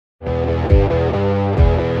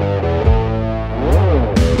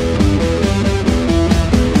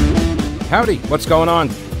Howdy, what's going on?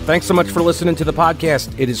 Thanks so much for listening to the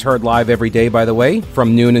podcast. It is heard live every day, by the way,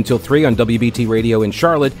 from noon until 3 on WBT Radio in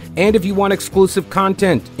Charlotte. And if you want exclusive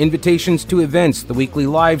content, invitations to events, the weekly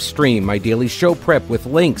live stream, my daily show prep with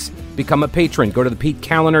links, become a patron. Go to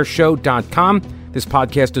thepetecalinershow.com. This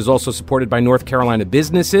podcast is also supported by North Carolina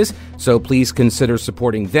businesses, so please consider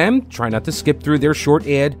supporting them. Try not to skip through their short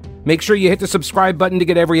ad. Make sure you hit the subscribe button to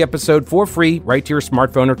get every episode for free right to your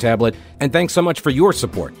smartphone or tablet. And thanks so much for your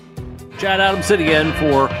support. Chad Adams sitting in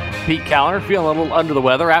for Pete Kaliner, feeling a little under the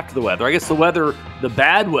weather, after the weather. I guess the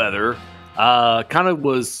bad weather, kind of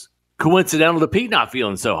was coincidental to Pete not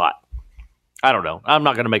feeling so hot. I don't know. I'm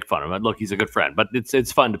not going to make fun of him. Look, he's a good friend, but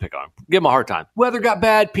it's fun to pick on him. Give him a hard time. Weather got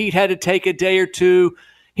bad. Pete had to take a day or two.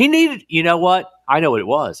 He needed, you know what? I know what it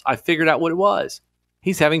was. I figured out what it was.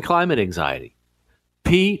 He's having climate anxiety.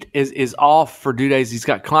 Pete is off for 2 days. He's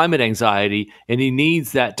got climate anxiety, and he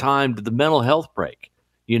needs that time to the mental health break,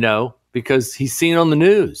 because he's seen on the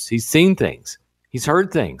news. He's seen things. He's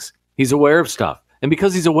heard things. He's aware of stuff. And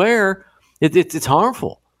because he's aware, it's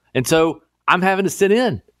harmful. And so I'm having to sit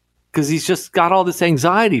in because he's just got all this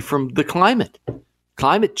anxiety from the climate.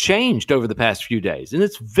 Climate changed over the past few days, and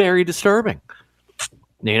it's very disturbing.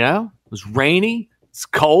 It was rainy. It's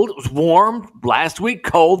cold. It was warm last week,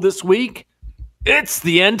 cold this week. It's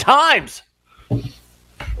the end times.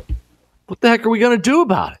 What the heck are we going to do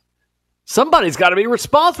about it? Somebody's got to be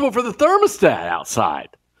responsible for the thermostat outside.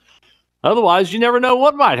 Otherwise, you never know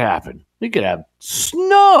what might happen. We could have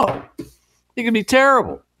snow. It could be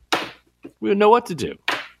terrible. We don't know what to do.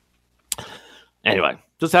 Anyway,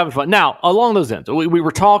 just having fun. Now, along those ends, we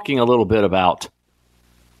were talking a little bit about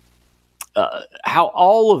how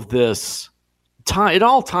all of this, it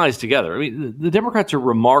all ties together. I mean, the Democrats are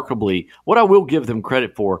remarkably, what I will give them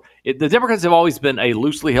credit for, the Democrats have always been a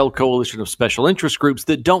loosely held coalition of special interest groups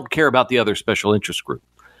that don't care about the other special interest group.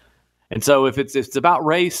 And so if it's about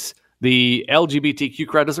race, the LGBTQ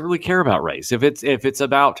crowd doesn't really care about race. If it's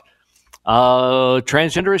about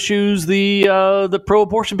transgender issues, the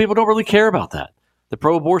pro-abortion people don't really care about that. The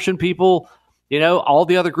pro-abortion people, all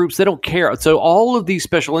the other groups, they don't care. So all of these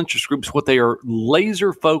special interest groups, what they are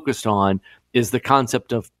laser focused on is the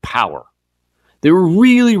concept of power. They were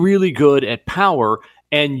really, really good at power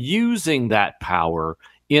and using that power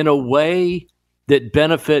in a way that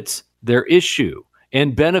benefits their issue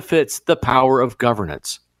and benefits the power of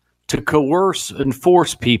governance to coerce and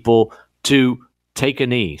force people to take a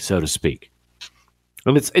knee, so to speak.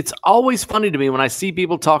 And it's always funny to me when I see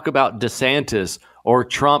people talk about DeSantis or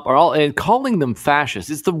Trump and calling them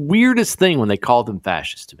fascists. It's the weirdest thing when they call them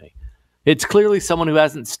fascists to me. It's clearly someone who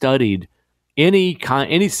hasn't studied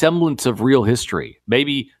any semblance of real history,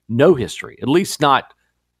 maybe no history, at least not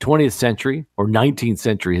 20th century or 19th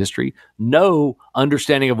century history, no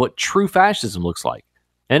understanding of what true fascism looks like.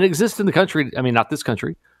 And it exists in the country, I mean, not this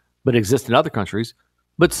country, but exists in other countries.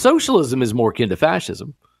 But socialism is more akin to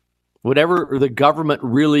fascism. Whatever the government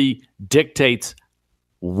really dictates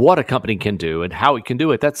what a company can do and how it can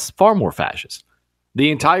do it, that's far more fascist. The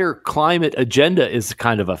entire climate agenda is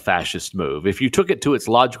kind of a fascist move. If you took it to its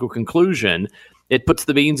logical conclusion, it puts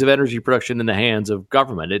the means of energy production in the hands of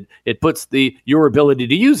government. It puts your ability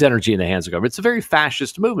to use energy in the hands of government. It's a very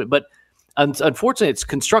fascist movement, but unfortunately, it's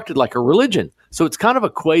constructed like a religion. So it's kind of a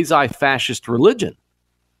quasi-fascist religion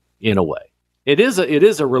in a way. It is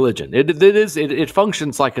a religion. It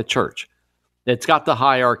functions like a church. It's got the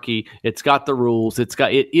hierarchy. It's got the rules. It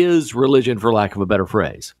is religion, for lack of a better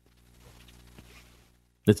phrase.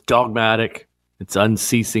 It's dogmatic. It's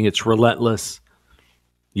unceasing. It's relentless.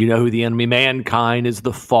 You know who the enemy? Mankind is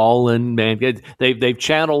the fallen man. They've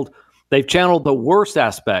channeled the worst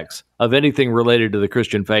aspects of anything related to the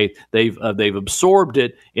Christian faith. They've absorbed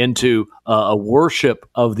it into a worship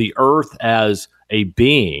of the earth as a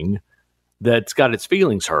being that's got its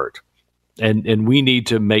feelings hurt, and we need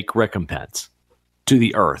to make recompense to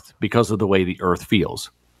the earth because of the way the earth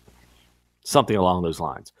feels. Something along those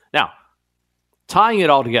lines. Now, tying it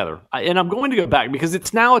all together, and I'm going to go back because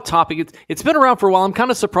it's now a topic. It's been around for a while. I'm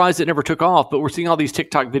kind of surprised it never took off, but we're seeing all these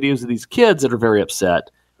TikTok videos of these kids that are very upset,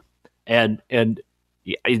 and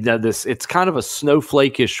it's kind of a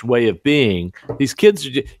snowflake-ish way of being. These kids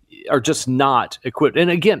are just not equipped. And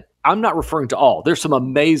again, I'm not referring to all. There's some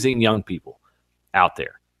amazing young people out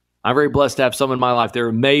there. I'm very blessed to have some in my life. They're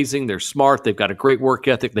amazing. They're smart. They've got a great work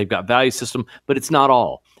ethic. They've got value system, but it's not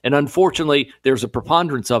all. And unfortunately, there's a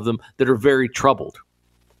preponderance of them that are very troubled.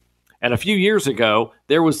 And a few years ago,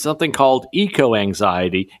 there was something called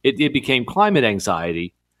eco-anxiety. It became climate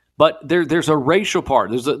anxiety. But there's a racial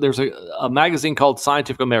part. There's a magazine called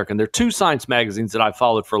Scientific American. There are two science magazines that I've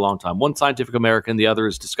followed for a long time. One Scientific American, the other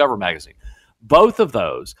is Discover Magazine. Both of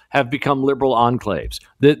those have become liberal enclaves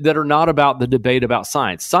that are not about the debate about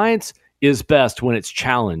science. Science is best when it's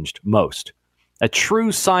challenged most. A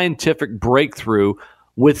true scientific breakthrough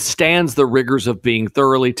withstands the rigors of being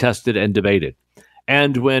thoroughly tested and debated.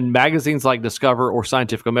 And when magazines like Discover or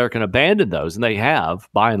Scientific American abandon those, and they have,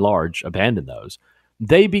 by and large, abandoned those,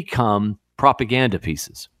 they become propaganda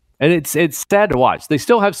pieces. And it's sad to watch. They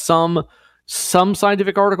still have some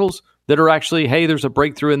scientific articles that are actually, hey, there's a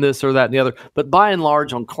breakthrough in this or that and the other. But by and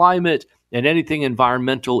large, on climate and anything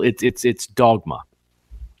environmental, it's dogma.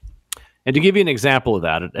 And to give you an example of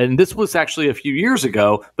that, and this was actually a few years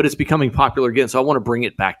ago, but it's becoming popular again, so I want to bring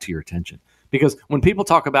it back to your attention. Because when people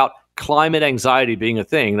talk about climate anxiety being a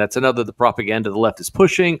thing, that's another the propaganda the left is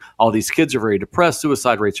pushing. All these kids are very depressed.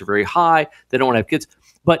 Suicide rates are very high. They don't want to have kids.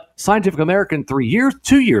 But Scientific American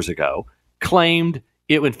 2 years ago, claimed,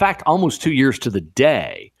 in fact, almost 2 years to the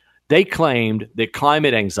day, they claimed that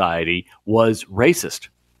climate anxiety was racist.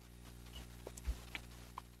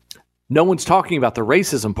 No one's talking about the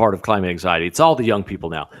racism part of climate anxiety. It's all the young people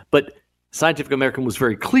now. But Scientific American was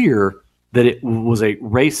very clear that it was a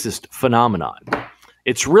racist phenomenon.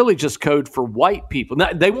 It's really just code for white people.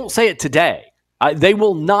 Now, they won't say it today. They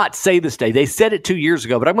will not say this day. They said it 2 years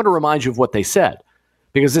ago, but I'm going to remind you of what they said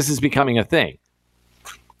because this is becoming a thing.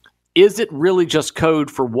 Is it really just code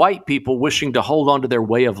for white people wishing to hold on to their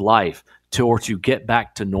way of life or to get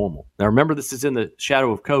back to normal? Now, remember, this is in the shadow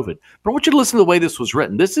of COVID. But I want you to listen to the way this was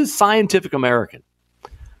written. This is Scientific American.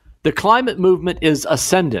 The climate movement is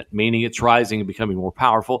ascendant, meaning it's rising and becoming more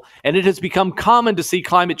powerful, and it has become common to see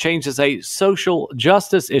climate change as a social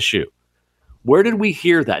justice issue. Where did we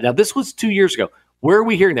hear that? Now, this was 2 years ago. Where are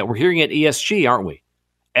we hearing that? We're hearing it at ESG, aren't we?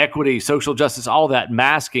 Equity, social justice, all that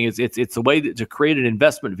masking. It's a way to create an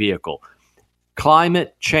investment vehicle.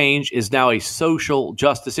 Climate change is now a social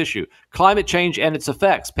justice issue. Climate change and its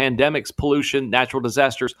effects, pandemics, pollution, natural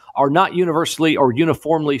disasters, are not universally or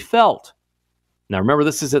uniformly felt. Now, remember,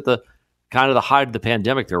 this is at the kind of the height of the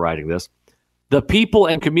pandemic they're writing this. The people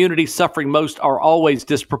and communities suffering most are always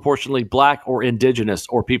disproportionately black or indigenous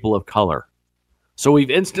or people of color. So we've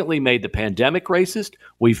instantly made the pandemic racist.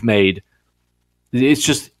 It's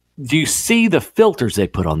just, do you see the filters they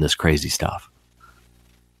put on this crazy stuff?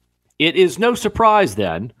 It is no surprise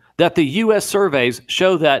then that the U.S. surveys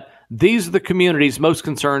show that these are the communities most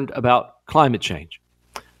concerned about climate change.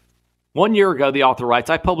 1 year ago, the author writes,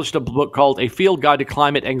 I published a book called A Field Guide to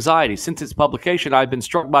Climate Anxiety. Since its publication, I've been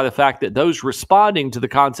struck by the fact that those responding to the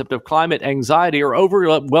concept of climate anxiety are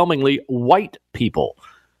overwhelmingly white people.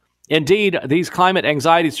 Indeed, these climate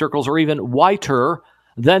anxiety circles are even whiter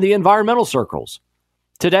than the environmental circles.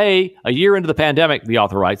 Today, a year into the pandemic, the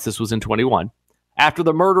author writes, this was in 21, after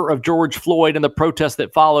the murder of George Floyd and the protests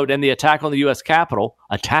that followed and the attack on the U.S. Capitol,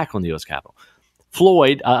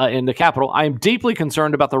 Floyd in the Capitol, I am deeply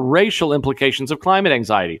concerned about the racial implications of climate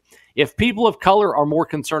anxiety. If people of color are more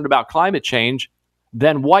concerned about climate change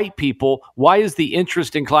than white people, why is the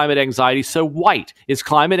interest in climate anxiety so white? Is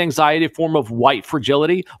climate anxiety a form of white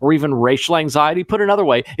fragility or even racial anxiety? Put another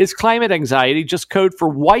way, is climate anxiety just code for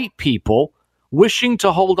white people wishing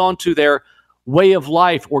to hold on to their way of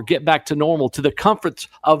life or get back to normal, to the comforts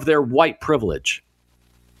of their white privilege?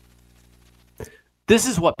 This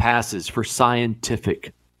is what passes for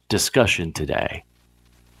scientific discussion today.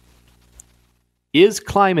 Is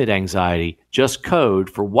climate anxiety just code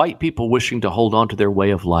for white people wishing to hold on to their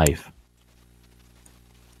way of life?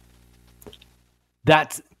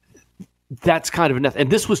 That's kind of enough. And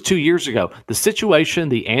this was 2 years ago. The situation,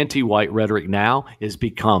 the anti-white rhetoric now has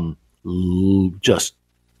become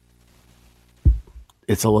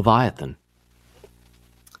it's a Leviathan.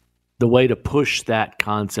 The way to push that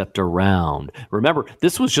concept around. Remember,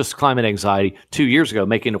 this was just climate anxiety 2 years ago,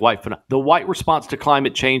 making it white. The white response to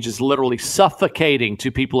climate change is literally suffocating to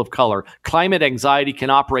people of color. Climate anxiety can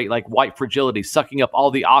operate like white fragility, sucking up all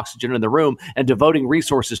the oxygen in the room and devoting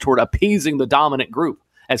resources toward appeasing the dominant group.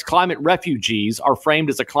 As climate refugees are framed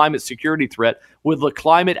as a climate security threat, will the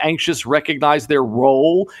climate anxious recognize their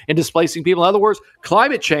role in displacing people? In other words,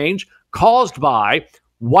 climate change caused by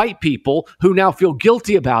white people who now feel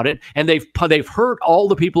guilty about it, and they've hurt all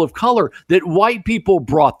the people of color, that white people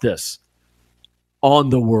brought this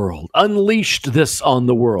on the world, unleashed this on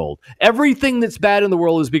the world. Everything that's bad in the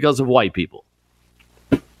world is because of white people.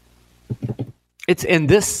 And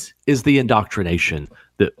this is the indoctrination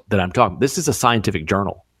that I'm talking. This is a scientific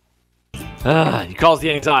journal. He calls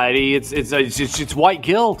the anxiety. It's white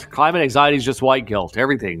guilt. Climate anxiety is just white guilt.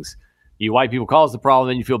 Everything's you white people cause the problem,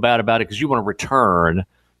 and you feel bad about it because you want to return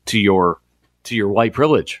to your white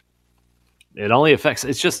privilege. It only affects.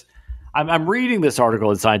 It's just I'm reading this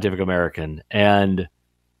article in Scientific American, and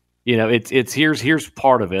It's here's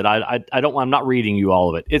part of it. I'm not reading you all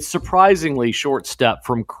of it. It's surprisingly short step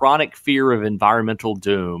from chronic fear of environmental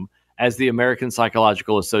doom, as the American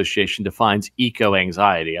Psychological Association defines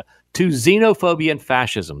eco-anxiety, to xenophobia and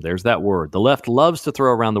fascism. There's that word. The left loves to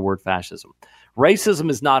throw around the word fascism. Racism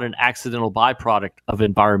is not an accidental byproduct of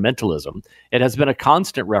environmentalism. It has been a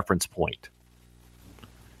constant reference point.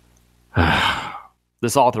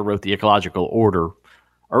 This author wrote The Ecological Order.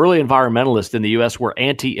 Early environmentalists in the U.S. were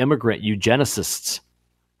anti-immigrant eugenicists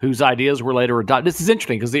whose ideas were later adopted. This is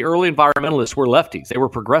interesting because the early environmentalists were lefties. They were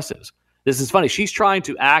progressives. This is funny. She's trying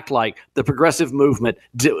to act like the progressive movement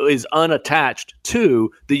is unattached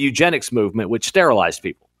to the eugenics movement, which sterilized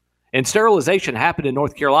people. And sterilization happened in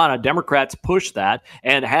North Carolina. Democrats pushed that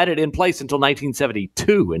and had it in place until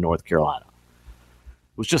 1972 in North Carolina.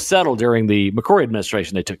 It was just settled during the McCrory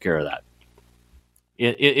administration. They took care of that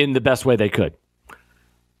in the best way they could.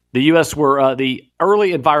 The U.S. were the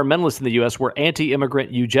early environmentalists in the U.S. were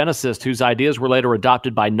anti-immigrant eugenicists whose ideas were later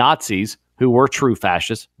adopted by Nazis, who were true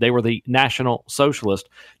fascists. They were the National Socialists,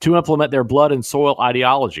 to implement their blood and soil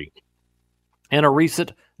ideology. In a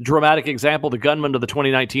recent dramatic example, the gunman of the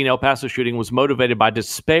 2019 El Paso shooting was motivated by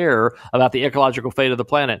despair about the ecological fate of the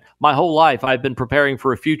planet. My whole life, I've been preparing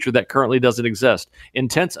for a future that currently doesn't exist.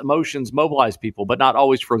 Intense emotions mobilize people, but not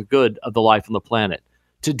always for the good of the life on the planet.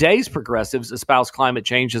 Today's progressives espouse climate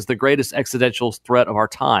change as the greatest existential threat of our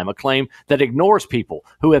time, a claim that ignores people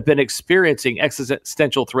who have been experiencing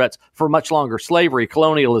existential threats for much longer: slavery,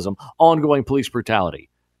 colonialism, ongoing police brutality.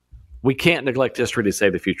 We can't neglect history to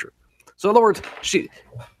save the future. So in other words, she's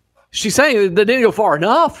saying they didn't go far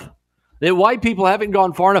enough. That white people haven't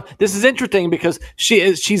gone far enough. This is interesting because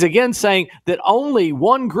she's again saying that only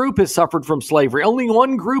one group has suffered from slavery. Only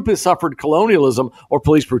one group has suffered colonialism or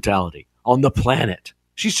police brutality on the planet.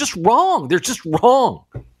 She's just wrong. They're just wrong.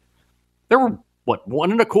 There were,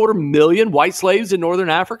 1.25 million white slaves in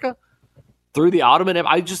Northern Africa through the Ottoman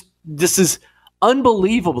Empire. This is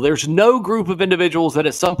unbelievable. There's no group of individuals that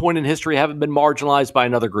at some point in history haven't been marginalized by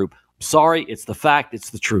another group. I'm sorry, it's the fact,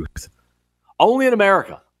 it's the truth. Only in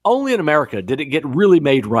America did it get really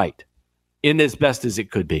made right in as best as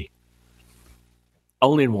it could be.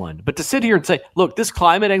 Only in one. But to sit here and say, look, this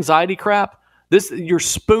climate anxiety crap, you're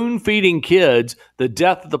spoon-feeding kids the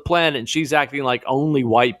death of the planet, and she's acting like only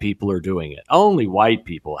white people are doing it. Only white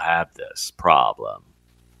people have this problem.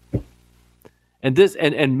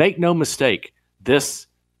 And make no mistake, this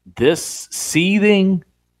seething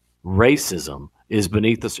racism is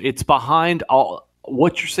beneath us. It's behind all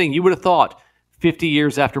what you're seeing. You would have thought 50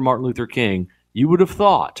 years after Martin Luther King, you would have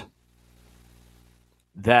thought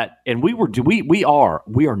that, and we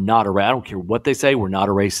are not I don't care what they say, we're not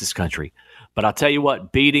a racist country. But I'll tell you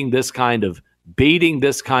what, beating this kind of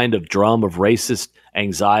drum of racist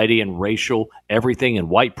anxiety and racial everything and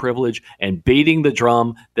white privilege, and beating the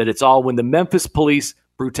drum that it's all, when the Memphis police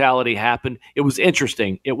brutality happened, it was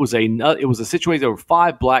interesting. It was a situation. There were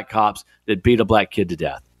 5 black cops that beat a black kid to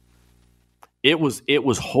death. It was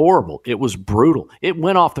horrible. It was brutal. It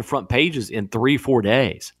went off the front pages in 3-4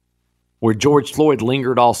 days, where George Floyd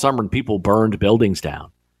lingered all summer and people burned buildings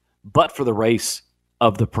down. But for the race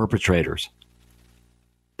of the perpetrators.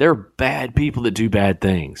 They're bad people that do bad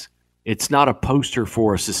things. It's not a poster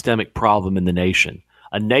for a systemic problem in the nation.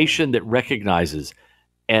 A nation that recognizes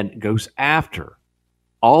and goes after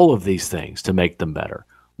all of these things to make them better.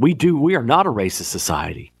 We are not a racist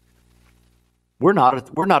society. We're not a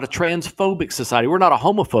transphobic society. We're not a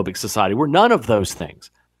homophobic society. We're none of those things.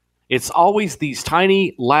 It's always these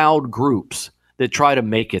tiny, loud groups that try to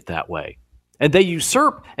make it that way. And they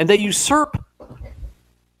usurp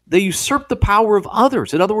the power of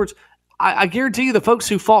others. In other words, I guarantee you the folks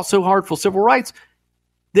who fought so hard for civil rights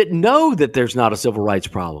that know that there's not a civil rights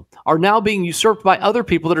problem are now being usurped by other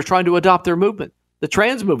people that are trying to adopt their movement. The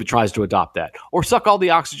trans movement tries to adopt that, or suck all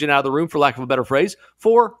the oxygen out of the room, for lack of a better phrase,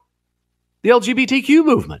 for the LGBTQ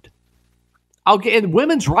movement. And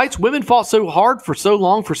women's rights, women fought so hard for so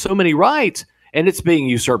long for so many rights, and it's being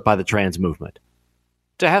usurped by the trans movement.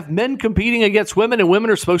 To have men competing against women and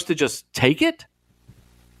women are supposed to just take it?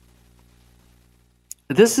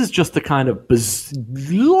 This is just the kind of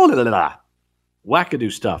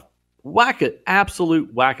wackadoo stuff.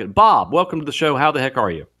 Absolute wackadoo. Bob, welcome to the show. How the heck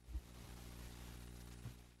are you?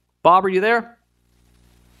 Bob, are you there?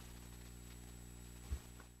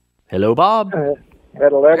 Hello, Bob.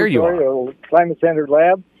 At a laboratory, a climate-centered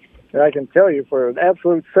lab, and I can tell you for an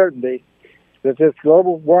absolute certainty that this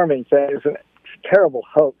global warming thing is a terrible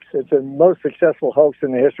hoax. It's the most successful hoax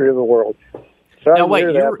in the history of the world. Sorry now, wait,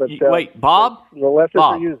 Bob? The leftists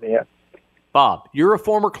are using it. Bob, you're a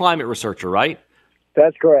former climate researcher, right?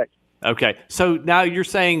 That's correct. Okay, so now you're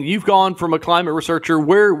saying you've gone from a climate researcher.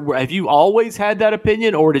 Where have you always had that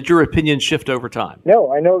opinion, or did your opinion shift over time?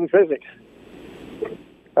 No, I know the physics.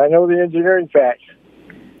 I know the engineering facts.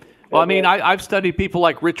 Well, I mean, I've studied people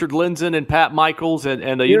like Richard Lindzen and Pat Michaels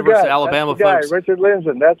and the University of Alabama folks. Richard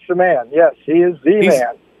Lindzen, that's the man. Yes, he is the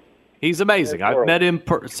man. He's amazing. I've met him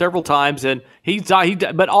several times, and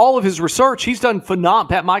but all of his research, he's done phenomenal.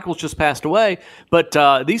 Pat Michaels just passed away, but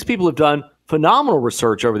these people have done phenomenal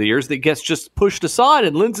research over the years that gets just pushed aside.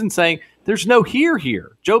 And Lindzen saying there's no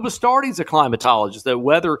here. Joe Bastardi's a climatologist, a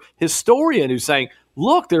weather historian, who's saying,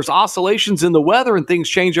 look, there's oscillations in the weather and things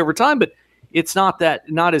change over time, but it's not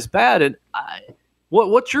as bad. And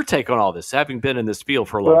what's your take on all this, having been in this field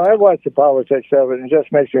for a long time? Well, I watch the politics of it, and it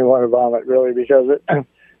just makes me want to vomit, really, because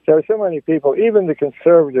there are so many people, even the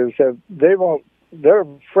conservatives, they're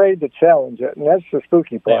afraid to challenge it, and that's the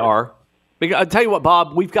spooky part. They are. I'll tell you what,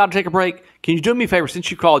 Bob, we've got to take a break. Can you do me a favor? Since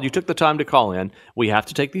you called, you took the time to call in. We have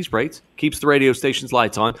to take these breaks. Keeps the radio station's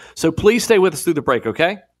lights on. So please stay with us through the break,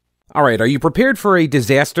 okay? All right, are you prepared for a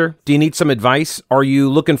disaster? Do you need some advice? Are you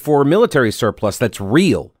looking for military surplus that's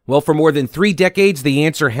real? Well, for more than 3 decades, the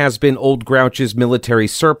answer has been Old Grouch's Military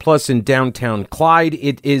Surplus in downtown Clyde.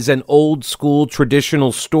 It is an old-school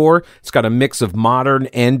traditional store. It's got a mix of modern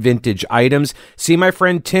and vintage items. See my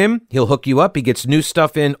friend Tim? He'll hook you up. He gets new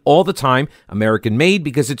stuff in all the time, American-made,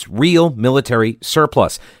 because it's real military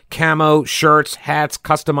surplus. Camo, shirts, hats,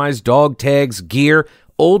 customized dog tags, gear.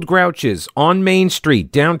 Old Grouch's on Main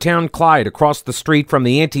Street, downtown Clyde, across the street from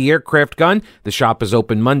the anti-aircraft gun. The shop is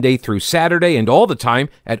open Monday through Saturday and all the time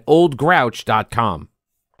at oldgrouch.com.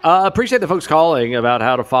 Appreciate the folks calling about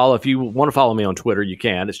how to follow. If you want to follow me on Twitter, you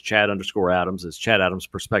can. It's Chad_Adams. It's Chad Adams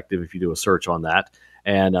Perspective if you do a search on that.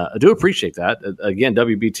 And I do appreciate that. Again,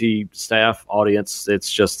 WBT staff, audience,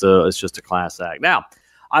 it's just a class act. Now,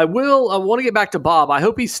 I want to get back to Bob. I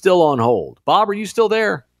hope he's still on hold. Bob, are you still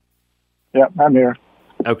there? Yeah, I'm here.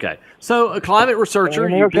 Okay. So a climate researcher,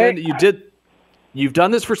 you've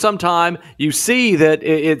done this for some time. You see that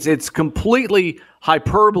it's completely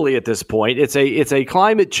hyperbole at this point. It's a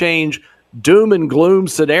climate change doom and gloom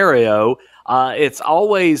scenario. It's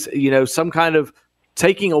always, some kind of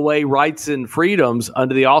taking away rights and freedoms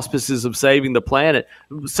under the auspices of saving the planet.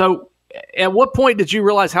 So at what point did you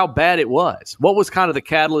realize how bad it was? What was kind of the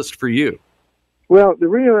catalyst for you? Well, the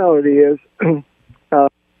reality is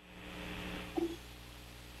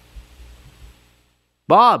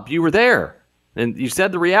Bob, you were there, and you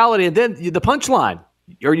said the reality, and then the punchline.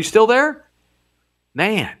 Are you still there?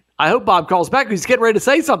 Man, I hope Bob calls back because he's getting ready to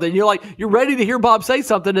say something. You're ready to hear Bob say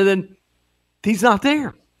something, and then he's not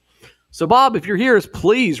there. So, Bob, if you're here,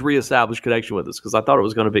 please reestablish connection with us because I thought it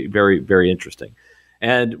was going to be very, very interesting.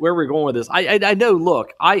 And where we're going with this, I know.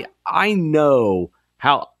 Look, I know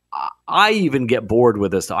how I even get bored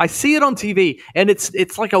with this stuff. I see it on TV, and it's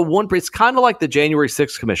like it's kind of like the January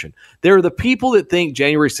 6th Commission. There are the people that think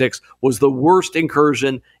January 6th was the worst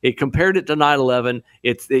incursion. It compared it to 9/11.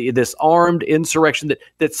 It's this armed insurrection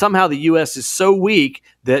that somehow the U.S. is so weak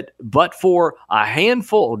that but for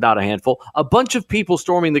a bunch of people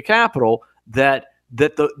storming the Capitol, that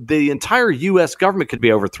the entire U.S. government could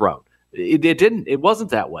be overthrown. It wasn't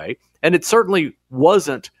that way, and it certainly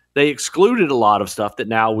wasn't. They excluded a lot of stuff that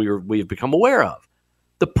now we've become aware of.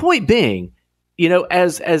 The point being,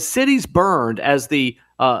 as cities burned, as the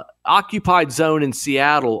occupied zone in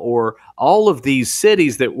Seattle, or all of these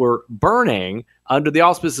cities that were burning under the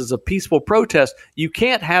auspices of peaceful protest, you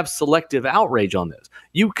can't have selective outrage on this.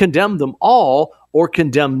 You condemn them all or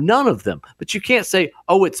condemn none of them, but you can't say,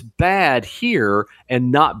 oh, it's bad here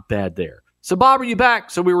and not bad there. So, Bob, are you back?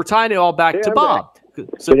 So we were tying it all back to Bob.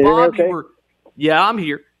 So, Bob, I'm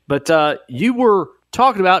here. But you were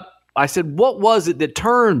talking about, I said, what was it that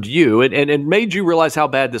turned you and made you realize how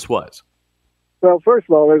bad this was? Well, first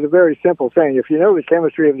of all, there's a very simple thing. If you know the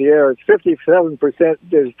chemistry of the air, it's 57%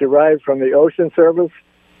 is derived from the ocean surface,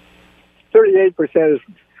 38% is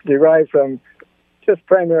derived from just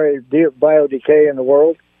primary biodecay in the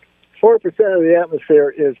world, 4% of the atmosphere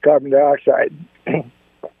is carbon dioxide.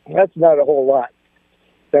 That's not a whole lot.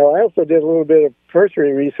 Now, I also did a little bit of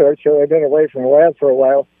tertiary research, so I've been away from the lab for a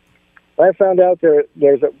while. I found out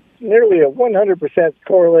there's nearly a 100%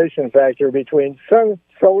 correlation factor between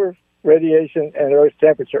solar radiation and Earth's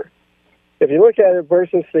temperature. If you look at it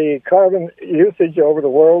versus the carbon usage over the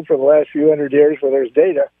world for the last few hundred years where there's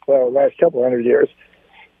data, well, the last couple hundred years,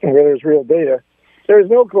 where there's real data, there's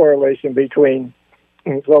no correlation between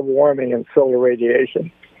global warming and solar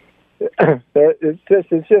radiation.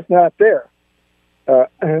 It's just not there.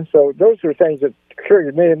 So those were things that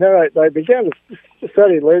triggered me. And then I began to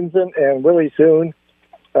study Lindzen and Willie Soon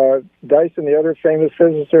Dyson, the other famous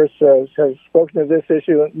physicist, has spoken to this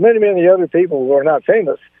issue. And many other people who are not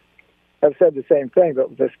famous have said the same thing.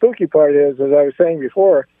 But the spooky part is, as I was saying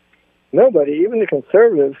before, nobody, even the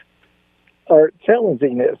conservatives, are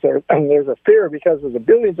challenging this. There's a fear because of the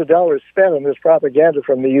billions of dollars spent on this propaganda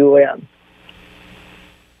from the UN.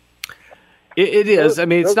 It is. I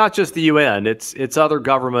mean, it's not just the UN. It's other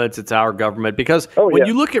governments. It's our government. Because when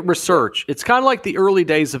you look at research, it's kind of like the early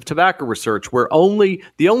days of tobacco research, where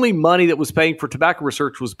the only money that was paying for tobacco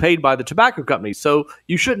research was paid by the tobacco companies. So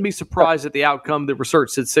you shouldn't be surprised at the outcome. The research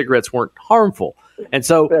said cigarettes weren't harmful. And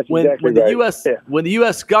so when the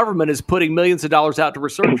U.S. government is putting millions of dollars out to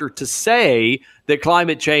researchers to say that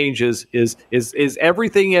climate change is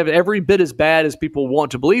everything, every bit as bad as people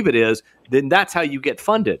want to believe it is, then that's how you get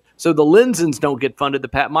funded. So the Lindsens don't get funded, the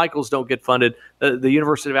Pat Michaels don't get funded, the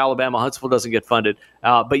University of Alabama Huntsville doesn't get funded,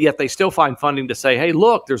 but yet they still find funding to say, hey,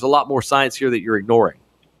 look, there's a lot more science here that you're ignoring.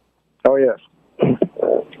 Oh, yes.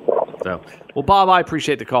 So, well, Bob, I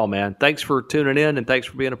appreciate the call, man. Thanks for tuning in, and thanks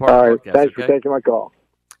for being a part of the podcast. Thanks for taking my call.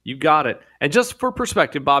 You got it. And just for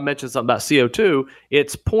perspective, Bob mentioned something about CO2.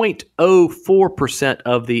 It's 0.04%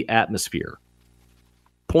 of the atmosphere.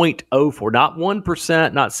 0.04, not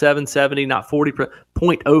 1%, not 770, not 40%,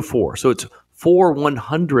 0.04. So it's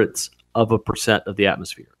 0.04% of the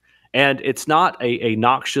atmosphere. And it's not a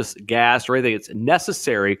noxious gas or anything. It's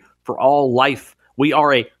necessary for all life. We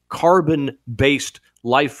are a carbon-based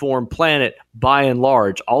life form planet by and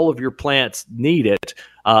large. All of your plants need it.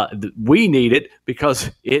 We need it because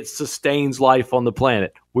it sustains life on the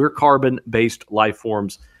planet. We're carbon-based life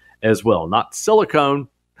forms as well. Not silicone,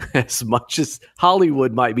 as much as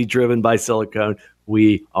Hollywood might be driven by silicone.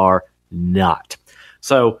 We are not.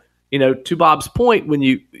 So, to Bob's point, when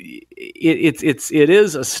it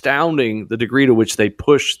is astounding the degree to which they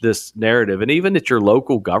push this narrative, and even at your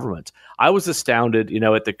local government. I was astounded,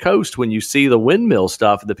 at the coast when you see the windmill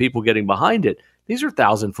stuff and the people getting behind it. These are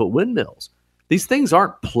 1,000-foot windmills. These things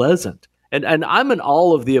aren't pleasant. And I'm an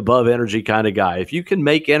all of the above energy kind of guy. If you can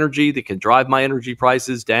make energy that can drive my energy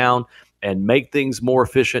prices down and make things more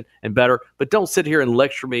efficient and better, but don't sit here and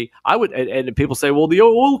lecture me. I would, and people say, well, the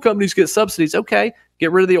oil companies get subsidies. Okay,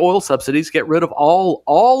 get rid of the oil subsidies. Get rid of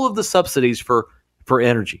all of the subsidies for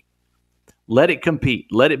energy. Let it compete.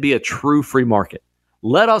 Let it be a true free market.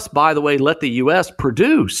 Let us, by the way, let the U.S.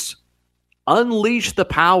 produce, unleash the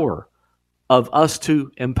power of us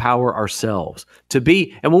to empower ourselves to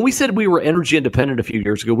be. And when we said we were energy independent a few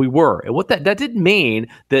years ago, we were. And what that didn't mean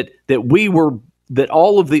that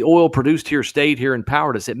all of the oil produced here stayed here and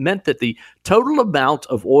powered us. It meant that the total amount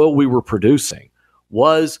of oil we were producing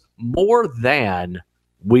was more than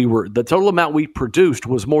the total amount we produced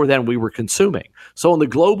was more than we were consuming. So in the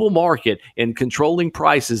global market, in controlling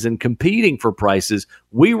prices and competing for prices,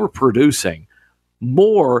 we were producing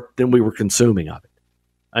more than we were consuming of it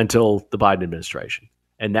until the Biden administration.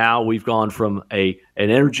 And now we've gone from an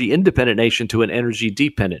energy independent nation to an energy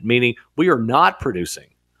dependent, meaning we are not producing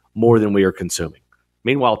more than we are consuming.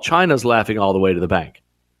 Meanwhile, China's laughing all the way to the bank.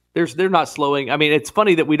 They're not slowing. I mean, it's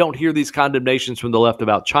funny that we don't hear these condemnations from the left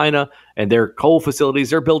about China and their coal facilities.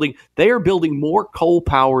 They are building more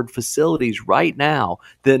coal-powered facilities right now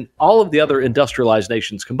than all of the other industrialized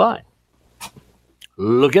nations combined.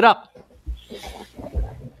 Look it up.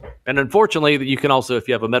 And unfortunately, you can also, if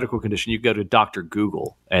you have a medical condition, you go to Dr.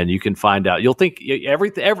 Google and you can find out. You'll think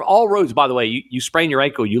all roads, by the way, you sprain your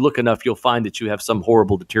ankle, you look enough, you'll find that you have some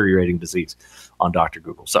horrible deteriorating disease on Dr.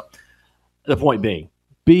 Google. So the point being,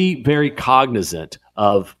 be very cognizant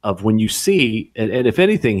of when you see, and if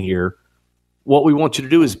anything here, what we want you to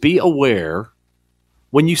do is be aware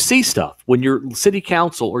when you see stuff, when your city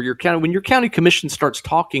council or when your county commission starts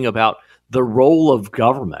talking about the role of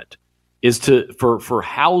government is for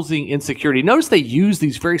housing insecurity. Notice they use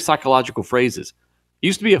these very psychological phrases. It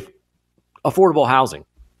used to be affordable housing.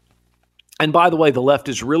 And by the way, the left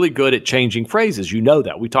is really good at changing phrases. You know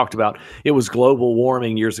that. We talked about it was global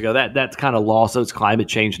warming years ago. That's kind of lost. So it's climate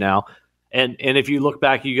change now. And if you look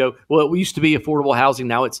back, you go, well, it used to be affordable housing.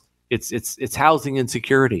 Now it's housing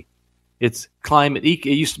insecurity. It's climate. It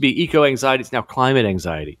used to be eco anxiety. It's now climate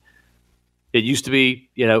anxiety. It used to be,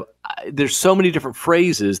 there's so many different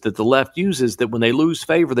phrases that the left uses that when they lose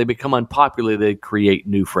favor, they become unpopular. They create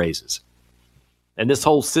new phrases. And this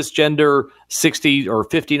whole cisgender 60 or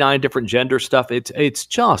 59 different gender stuff, it's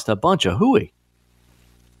just a bunch of hooey.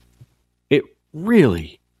 It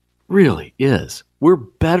really, really is. We're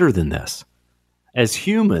better than this. As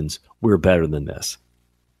humans, we're better than this.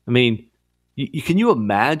 I mean, can you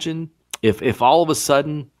imagine if all of a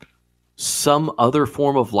sudden some other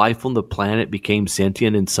form of life on the planet became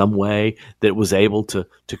sentient in some way that was able to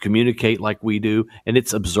communicate like we do, and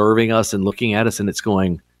it's observing us and looking at us, and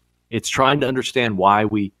it's trying to understand why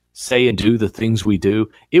we say and do the things we do,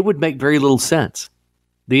 it would make very little sense.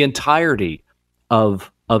 The entirety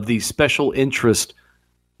of the special interest,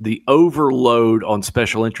 the overload on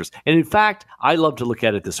special interest. And in fact, I love to look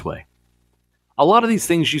at it this way. A lot of these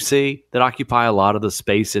things you see that occupy a lot of the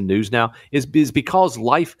space in news now is because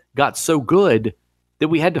life got so good that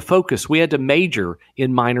we had to focus, we had to major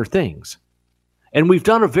in minor things. And we've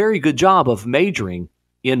done a very good job of majoring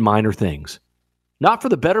in minor things. Not for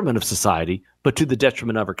the betterment of society, but to the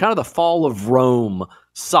detriment of her. Kind of the fall of Rome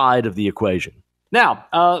side of the equation.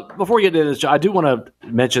 Now, before we get into this, I do want to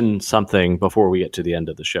mention something before we get to the end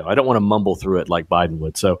of the show. I don't want to mumble through it like Biden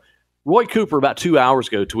would. So Roy Cooper about 2 hours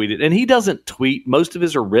ago tweeted, and he doesn't tweet. Most of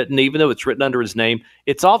his are written, even though it's written under his name.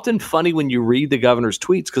 It's often funny when you read the governor's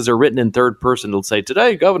tweets because they're written in third person. It'll say,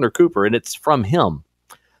 "Today, Governor Cooper," and it's from him.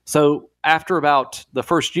 So after about the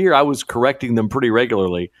first year, I was correcting them pretty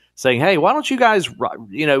regularly, saying, "Hey, why don't you guys,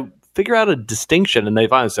 figure out a distinction?" And they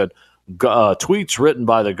finally said, "Tweets written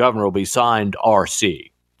by the governor will be signed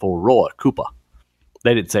RC for Roy Cooper."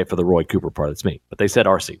 They didn't say for the Roy Cooper part. It's me, but they said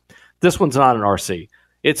RC. This one's not an RC.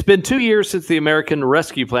 It's been 2 years since the American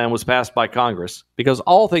Rescue Plan was passed by Congress because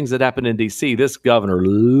all things that happen in D.C., this governor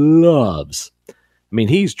loves. I mean,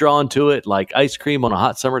 he's drawn to it like ice cream on a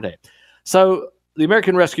hot summer day. So the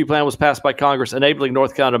American Rescue Plan was passed by Congress, enabling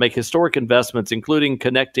North Carolina to make historic investments, including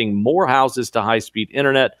connecting more houses to high-speed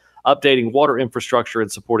internet, updating water infrastructure,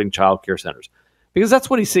 and supporting child care centers. Because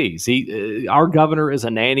that's what he sees. Our governor is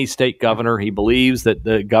a nanny state governor. He believes that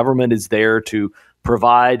the government is there to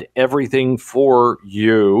provide everything for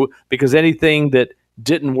you, because anything that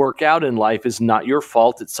didn't work out in life is not your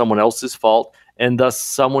fault. It's someone else's fault, and thus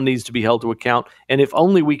someone needs to be held to account. And if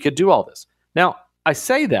only we could do all this. Now, I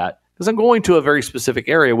say that because I'm going to a very specific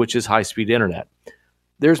area, which is high-speed internet.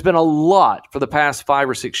 There's been a lot for the past 5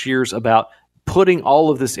 or 6 years about putting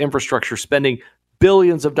all of this infrastructure, spending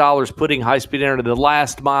billions of dollars putting high-speed internet the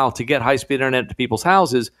last mile to get high-speed internet to people's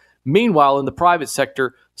houses. Meanwhile, in the private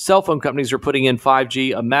sector, cell phone companies are putting in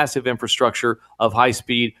 5G, a massive infrastructure of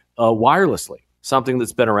high-speed wirelessly, something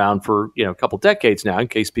that's been around for a couple decades now, in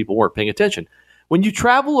case people weren't paying attention. When you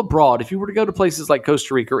travel abroad, if you were to go to places like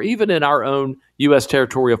Costa Rica or even in our own U.S.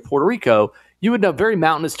 territory of Puerto Rico, you would know very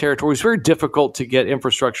mountainous territories, very difficult to get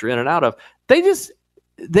infrastructure in and out of. They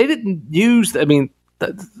didn't use,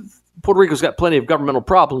 Puerto Rico's got plenty of governmental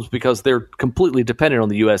problems because they're completely dependent on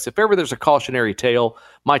the U.S. If ever there's a cautionary tale,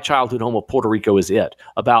 my childhood home of Puerto Rico is it,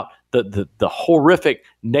 about the horrific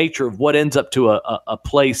nature of what ends up to a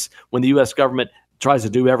place when the U.S. government tries to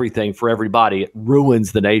do everything for everybody. It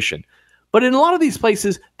ruins the nation. But in a lot of these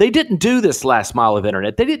places, they didn't do this last mile of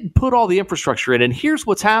internet. They didn't put all the infrastructure in. And here's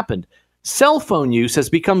what's happened. Cell phone use has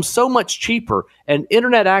become so much cheaper, and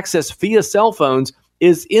internet access via cell phones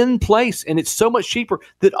is in place, and it's so much cheaper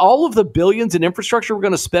that all of the billions in infrastructure we're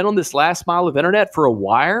going to spend on this last mile of internet for a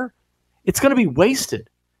wire, it's going to be wasted.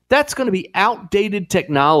 That's going to be outdated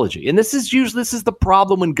technology. And this is the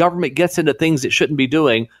problem when government gets into things it shouldn't be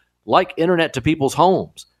doing, like internet to people's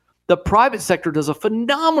homes. The private sector does a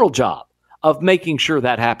phenomenal job of making sure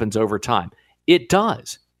that happens over time. It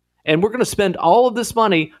does. And we're going to spend all of this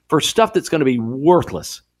money for stuff that's going to be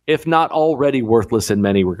worthless, if not already worthless in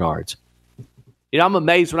many regards. I'm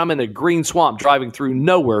amazed when I'm in the green swamp driving through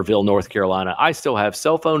Nowhereville, North Carolina. I still have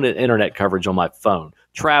cell phone and internet coverage on my phone,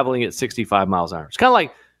 traveling at 65 miles an hour. It's kind of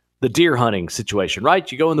like the deer hunting situation,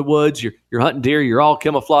 right? You go in the woods, you're hunting deer, you're all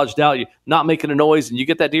camouflaged out, you're not making a noise, and you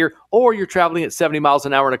get that deer, or you're traveling at 70 miles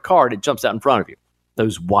an hour in a car and it jumps out in front of you.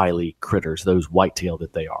 Those wily critters, those whitetail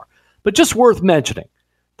that they are. But just worth mentioning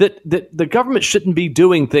that the government shouldn't be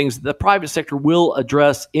doing things that the private sector will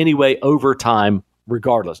address anyway over time,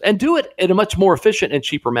 regardless, and do it in a much more efficient and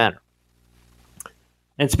cheaper manner.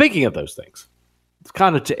 And speaking of those things, it's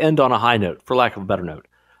kind of to end on a high note, for lack of a better note.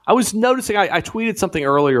 I was noticing, I tweeted something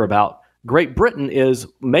earlier about Great Britain is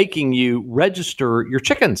making you register your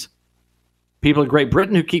chickens. People in Great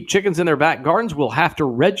Britain who keep chickens in their back gardens will have to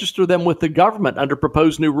register them with the government under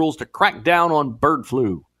proposed new rules to crack down on bird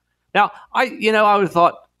flu. Now, I would have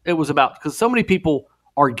thought it was about, because so many people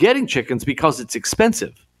are getting chickens because it's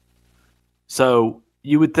expensive. So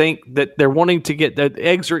you would think that they're wanting to get, the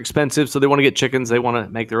eggs are expensive, so they want to get chickens, they want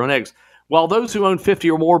to make their own eggs. While those who own 50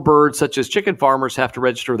 or more birds, such as chicken farmers, have to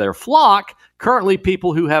register their flock, currently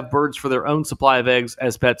people who have birds for their own supply of eggs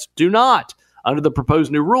as pets do not. Under the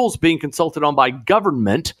proposed new rules being consulted on by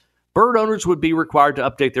government, bird owners would be required to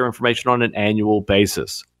update their information on an annual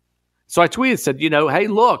basis. So I tweeted, said, hey,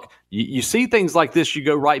 look, you see things like this, you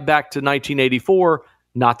go right back to 1984,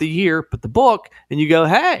 not the year, but the book, and you go,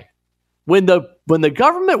 hey, when the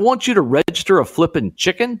government wants you to register a flipping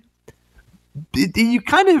chicken, you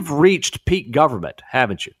kind of reached peak government,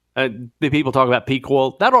 haven't you? The people talk about peak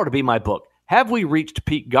oil. That ought to be my book. Have we reached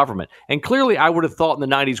peak government? And clearly, I would have thought in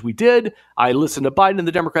the 90s we did. I listened to Biden and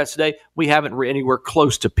the Democrats today. We haven't anywhere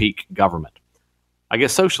close to peak government. I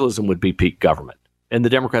guess socialism would be peak government, and the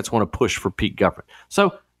Democrats want to push for peak government.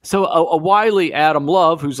 So a wily Adam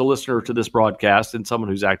Love, who's a listener to this broadcast and someone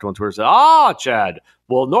who's active on Twitter, said, Chad,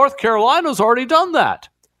 well, North Carolina's already done that.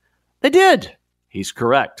 They did. He's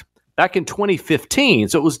correct. Back in 2015,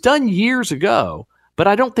 so it was done years ago, but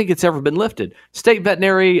I don't think it's ever been lifted. State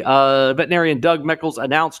veterinarian Doug Meckles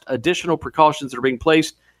announced additional precautions that are being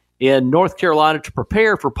placed in North Carolina to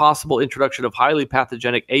prepare for possible introduction of highly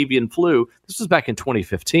pathogenic avian flu. This was back in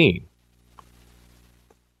 2015.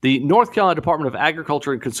 The North Carolina Department of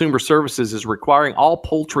Agriculture and Consumer Services is requiring all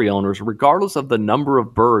poultry owners, regardless of the number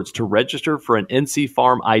of birds, to register for an NC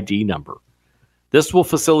Farm ID number. This will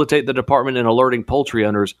facilitate the department in alerting poultry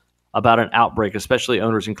owners about an outbreak, especially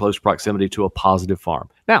owners in close proximity to a positive farm.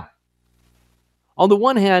 Now, on the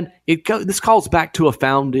one hand, this calls back to a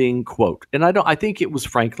founding quote, and I think it was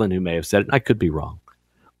Franklin who may have said it, and I could be wrong,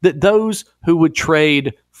 that those who would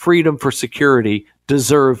trade freedom for security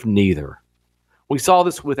deserve neither. We saw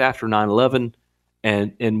this with after 9/11,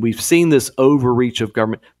 and we've seen this overreach of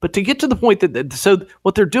government. But to get to the point so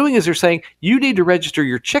what they're doing is they're saying you need to register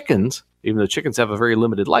your chickens, even though chickens have a very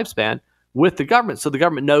limited lifespan, with the government, so the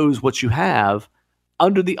government knows what you have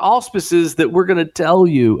under the auspices that we're going to tell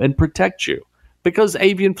you and protect you. Because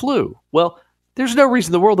avian flu, well, there's no reason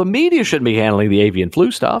in the world the media shouldn't be handling the avian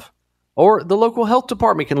flu stuff, or the local health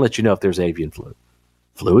department can let you know if there's avian flu.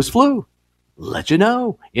 Flu is flu. Let you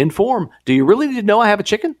know. Inform. Do you really need to know I have a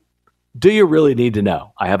chicken? Do you really need to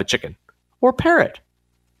know I have a chicken? Or parrot?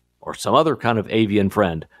 Or some other kind of avian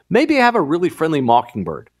friend? Maybe I have a really friendly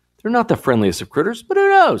mockingbird. They're not the friendliest of critters, but who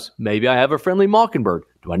knows? Maybe I have a friendly mockingbird.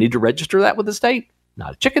 Do I need to register that with the state?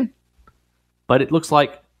 Not a chicken. But it looks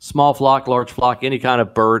like small flock, large flock, any kind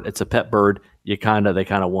of bird, it's a pet bird, they kind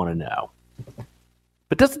of want to know.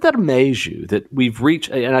 But doesn't that amaze you that we've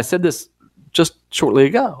reached, and I said this just shortly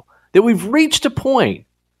ago, that we've reached a point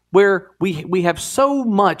where we have so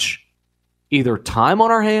much either time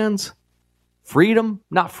on our hands, freedom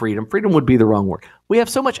would be the wrong word. We have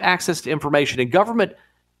so much access to information, and government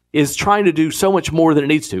is trying to do so much more than it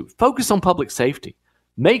needs to. Focus on public safety.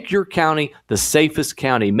 Make your county the safest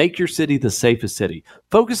county. Make your city the safest city.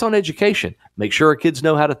 Focus on education. Make sure our kids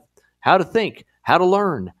know how to think, how to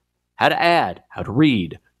learn, how to add, how to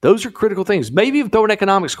read. Those are critical things. Maybe even throw an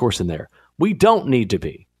economics course in there. We don't need to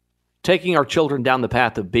be taking our children down the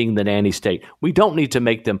path of being the nanny state. We don't need to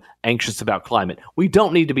make them anxious about climate. We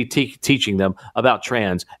don't need to be teaching them about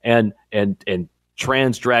trans and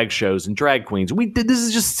trans drag shows and drag queens. This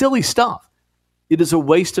is just silly stuff. It is a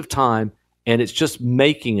waste of time, and it's just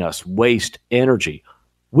making us waste energy.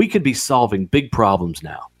 We could be solving big problems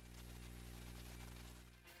now.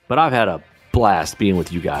 But I've had a blast being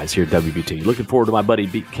with you guys here at WBT. Looking forward to my buddy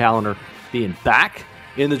Kaliner being back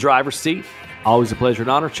in the driver's seat. Always a pleasure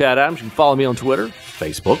and honor. Chad Adams. You can follow me on Twitter,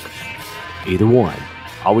 Facebook, either one.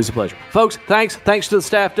 Always a pleasure. Folks, thanks. Thanks to the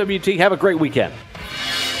staff, WBT. Have a great weekend.